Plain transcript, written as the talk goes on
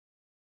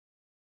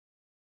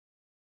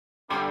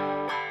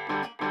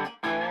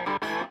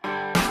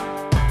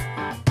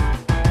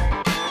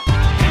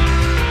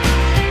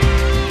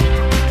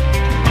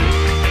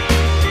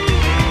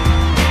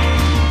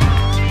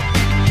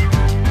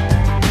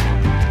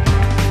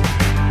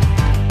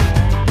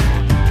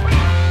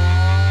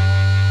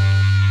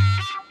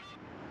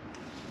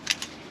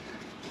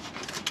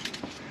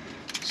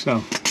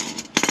So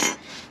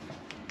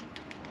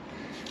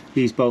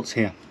these bolts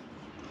here,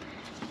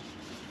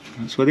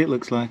 that's what it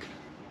looks like.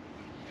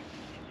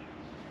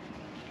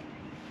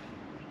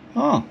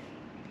 Oh,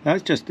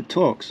 that's just the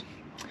Torx.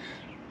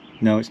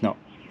 No, it's not.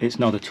 It's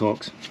not a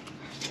Torx.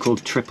 It's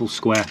called triple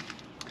square.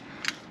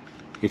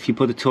 If you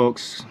put a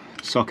Torx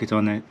socket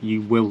on it,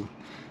 you will,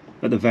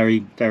 at the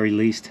very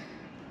least,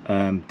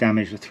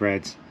 damage the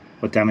threads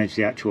or damage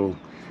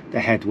the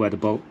head where the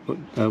bolt,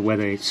 where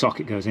the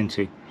socket goes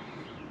into.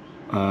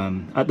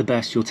 At the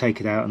best, you'll take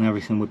it out and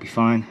everything would be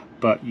fine,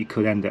 but you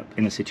could end up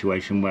in a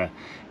situation where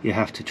you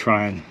have to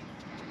try and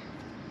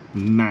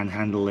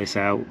manhandle this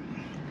out.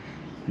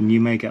 And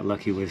you may get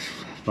lucky with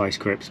vice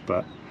grips,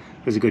 but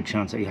there's a good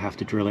chance that you have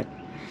to drill it.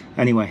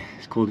 Anyway,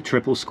 it's called a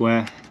triple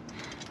square,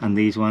 and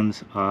these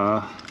ones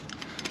are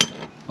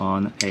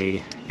on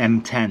a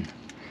M10,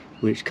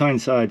 which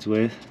coincides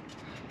with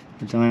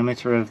the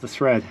diameter of the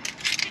thread.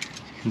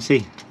 You can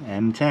see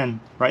M10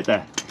 right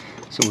there.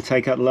 So we'll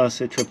take out the last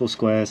of the triple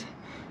squares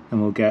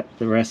and we'll get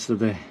the rest of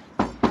the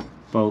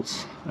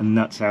bolts and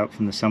nuts out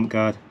from the sump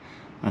guard,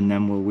 and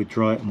then we'll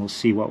withdraw it and we'll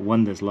see what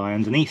wonders lie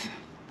underneath.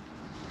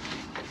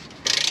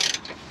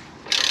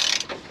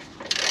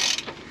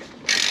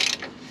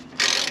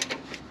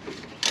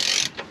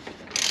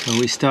 So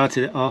we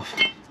started it off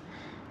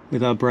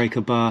with our breaker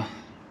bar.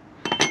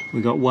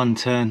 We got one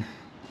turn,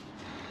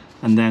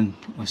 and then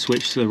I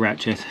switched to the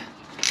ratchet.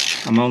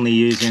 I'm only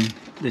using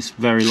this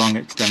very long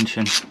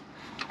extension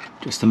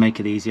just to make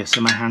it easier, so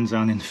my hands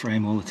aren't in the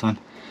frame all the time.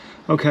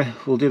 Okay,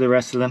 we'll do the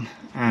rest of them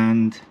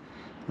and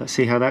let's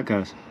see how that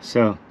goes.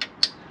 So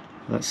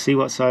let's see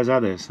what size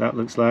that is. That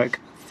looks like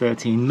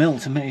 13 mil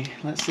to me.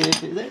 Let's see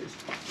if it is.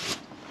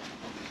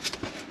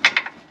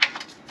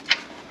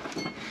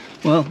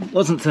 Well, it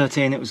wasn't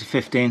 13, it was a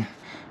 15,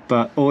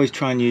 but always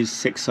try and use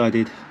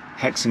 6-sided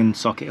hexagon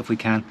socket if we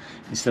can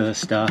instead of a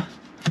star.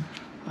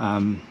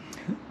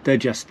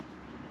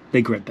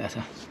 They grip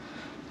better.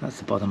 That's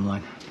the bottom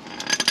line.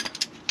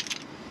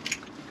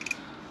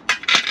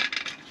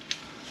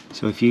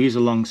 So if you use a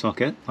long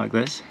socket like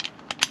this,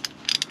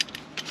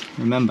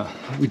 remember,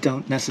 we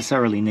don't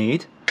necessarily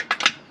need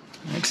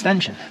an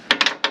extension.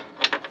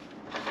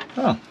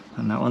 Oh,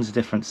 and that one's a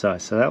different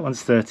size. So that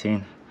one's 13,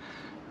 and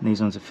these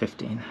ones are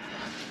 15.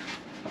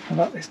 How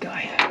about this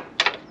guy?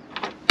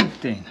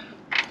 15.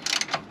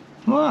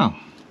 Wow,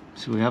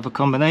 so we have a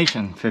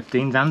combination,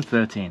 15s and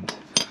 13s.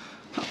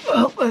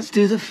 Well, let's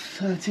do the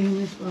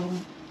 13 as well.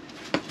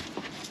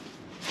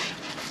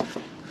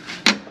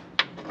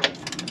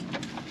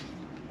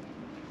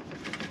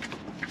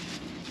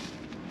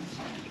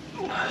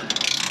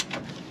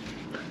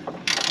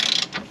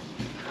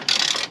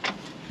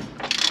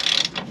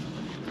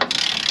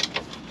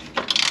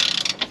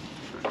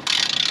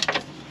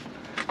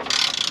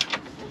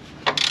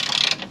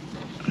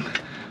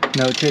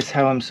 Notice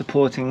how I'm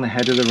supporting the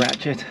head of the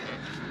ratchet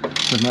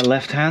with my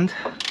left hand.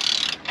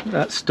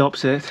 That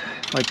stops it.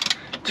 If I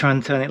try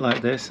and turn it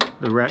like this,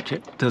 the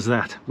ratchet does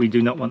that. We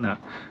do not want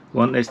that. We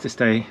want this to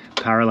stay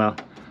parallel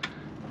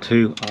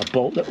to our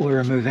bolt that we're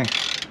removing,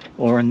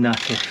 or a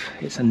nut if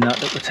it's a nut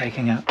that we're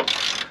taking out.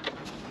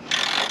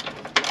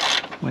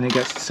 When it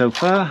gets so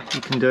far,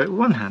 you can do it with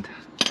one hand,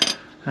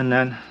 and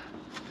then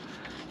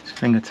it's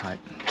finger tight.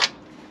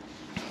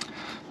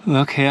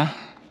 Look here,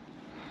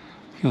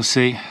 you'll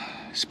see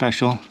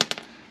special,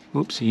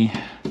 whoopsie,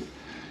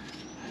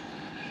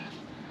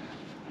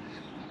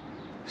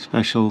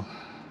 special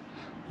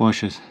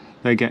washers.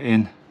 They get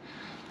in,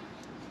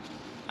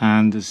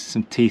 and there's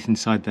some teeth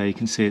inside there. You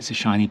can see it's a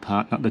shiny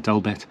part, not the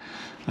dull bit.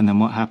 And then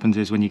what happens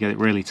is when you get it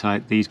really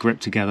tight, these grip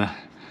together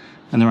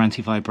and they're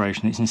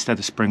anti-vibration. It's instead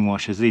of spring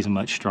washers, these are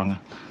much stronger.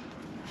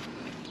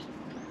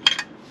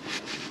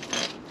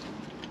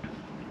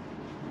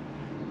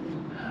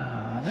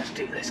 Let's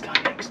do this guy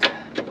next.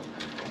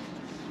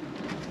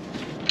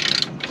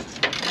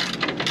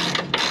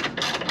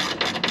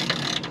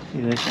 See,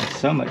 this is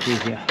so much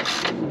easier.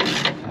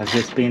 Has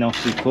this been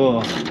off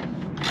before?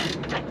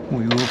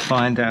 We will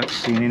find out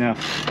soon enough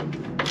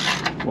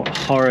what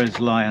horrors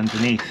lie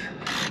underneath.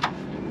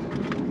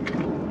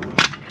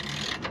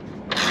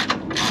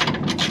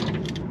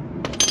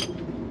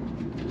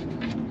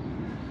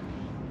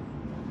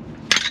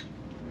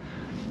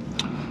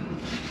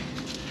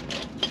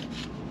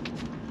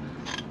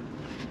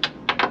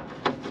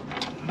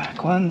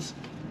 Back ones.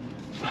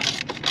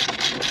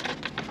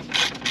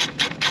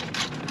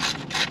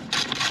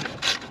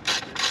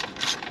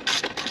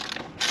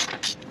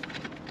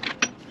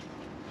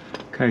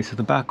 Okay, so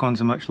the back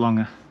ones are much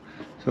longer,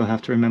 so I'll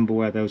have to remember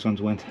where those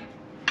ones went,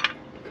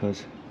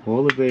 because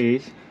all of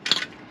these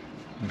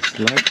are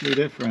slightly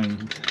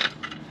different,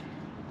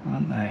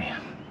 aren't they?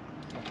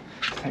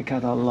 Take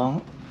out our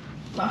long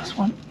last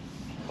one.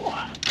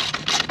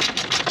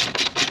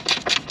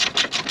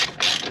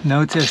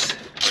 Notice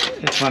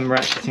if I'm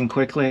ratcheting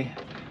quickly,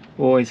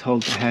 always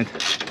hold the head.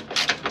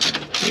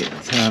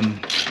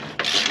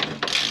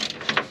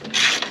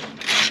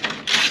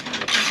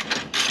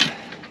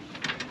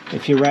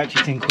 If you're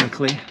ratcheting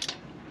quickly,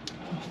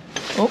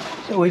 oh,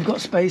 so we've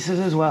got spacers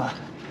as well.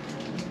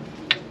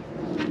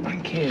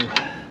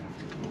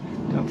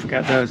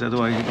 get those,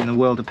 otherwise you're in a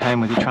world of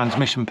pain with your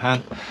transmission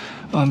pan.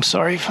 Oh, I'm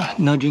sorry for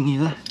nudging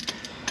you there.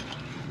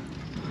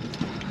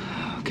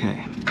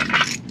 Okay.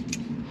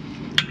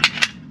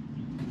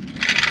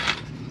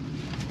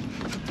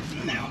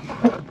 Now,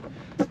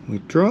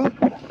 withdraw.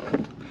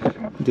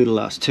 Do the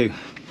last two.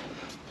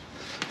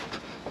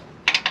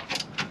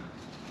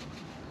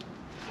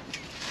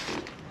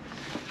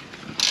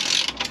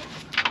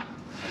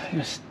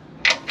 Just.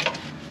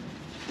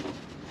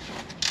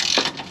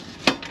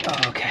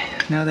 Okay,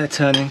 now they're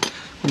turning.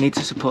 We need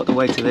to support the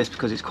weight of this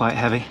because it's quite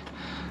heavy.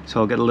 So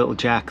I'll get a little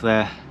jack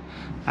there,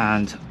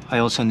 and I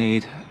also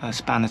need a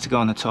spanner to go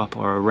on the top,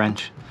 or a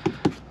wrench.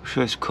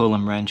 We should call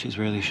them wrenches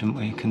really, shouldn't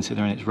we,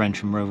 considering it's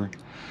wrench and Rover.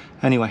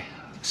 Anyway,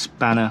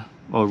 spanner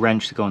or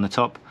wrench to go on the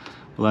top.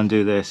 We'll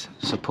undo this,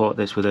 support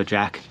this with a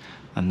jack,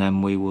 and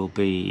then we will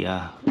be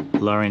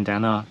lowering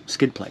down our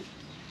skid plate.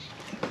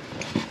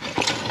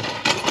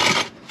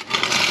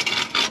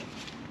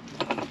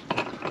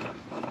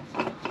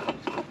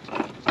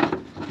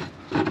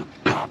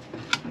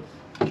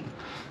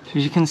 So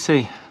as you can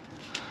see,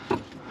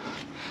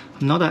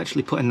 I'm not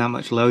actually putting that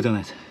much load on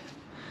it.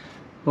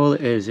 All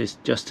it is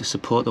just to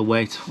support the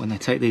weight when I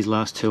take these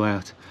last two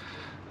out,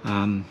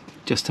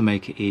 just to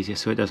make it easier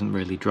so it doesn't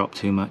really drop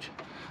too much,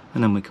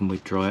 and then we can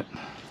withdraw it.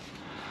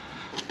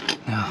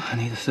 Now I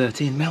need a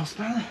 13mm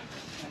spanner,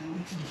 and then we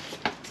can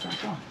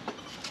crack on.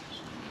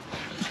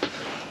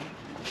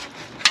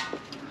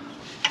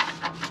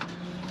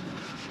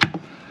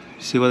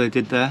 See what I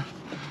did there?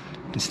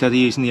 Instead of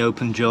using the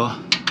open jaw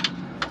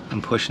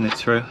and pushing it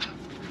through,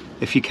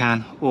 if you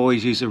can,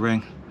 always use a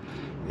ring.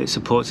 It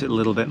supports it a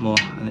little bit more,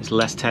 and it's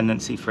less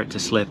tendency for it to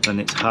slip, and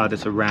it's harder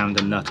to round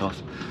and nut off.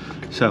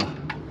 So,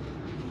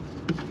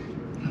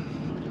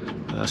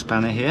 put our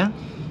spanner here.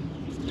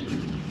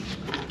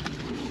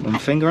 One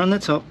finger on the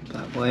top,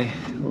 that way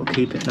we'll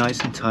keep it nice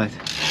and tight.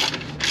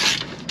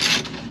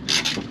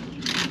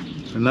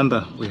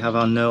 Remember, we have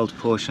our knurled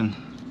portion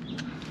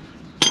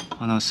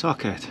on our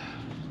socket,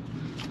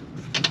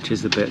 which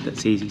is the bit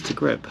that's easy to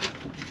grip.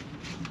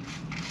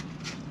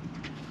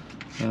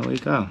 There we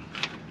go.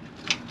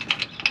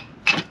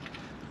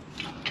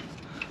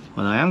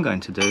 What I am going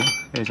to do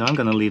is I'm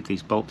going to leave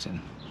these bolts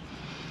in.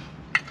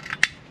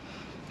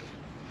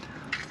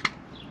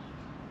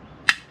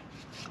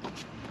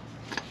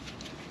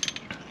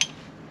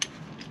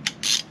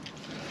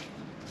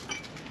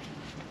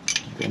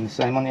 Doing the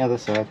same on the other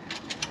side.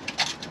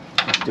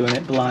 Just doing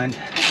it blind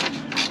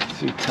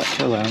through touch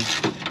alone.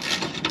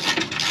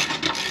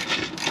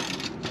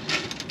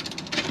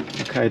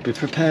 Okay, be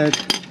prepared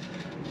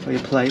for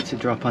your plate to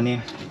drop on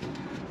you.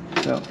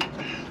 So,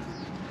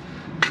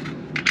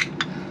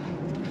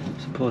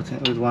 supporting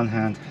it with one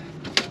hand,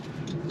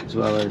 as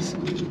well as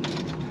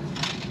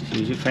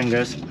use your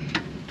fingers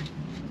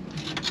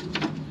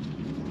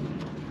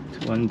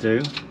to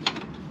undo.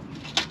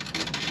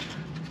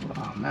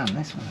 Oh man,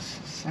 this one's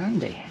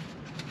sandy.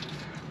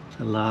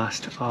 The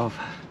last of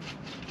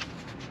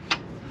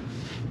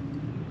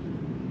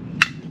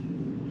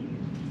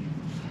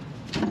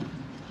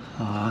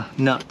our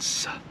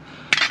nuts.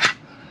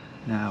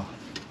 Now,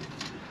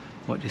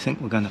 what do you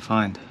think we're going to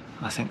find?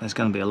 I think there's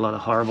going to be a lot of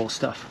horrible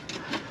stuff.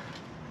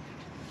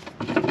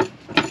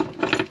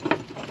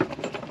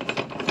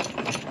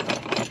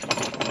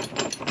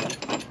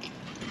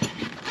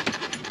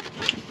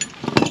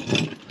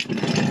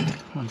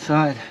 One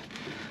side.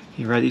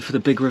 You ready for the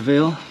big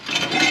reveal?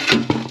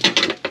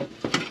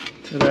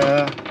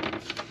 Ta-da!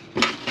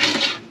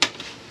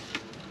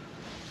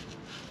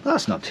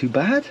 That's not too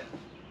bad.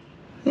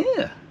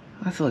 Yeah,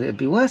 I thought it'd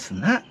be worse than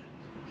that.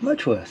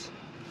 Much worse.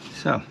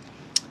 So,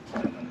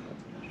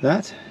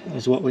 that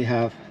is what we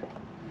have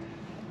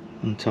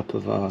on top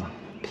of our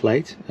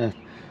plate. A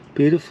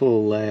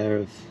beautiful layer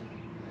of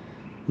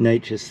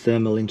nature's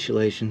thermal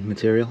insulation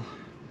material.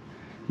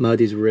 Mud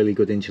is a really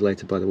good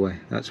insulator, by the way.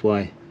 That's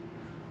why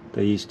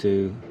they used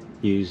to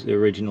use the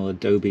original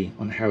adobe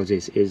on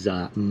houses, is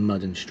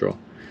mud and straw.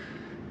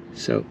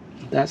 So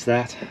that's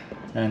that.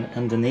 And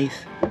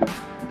underneath, you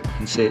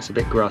can see it's a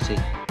bit grotty.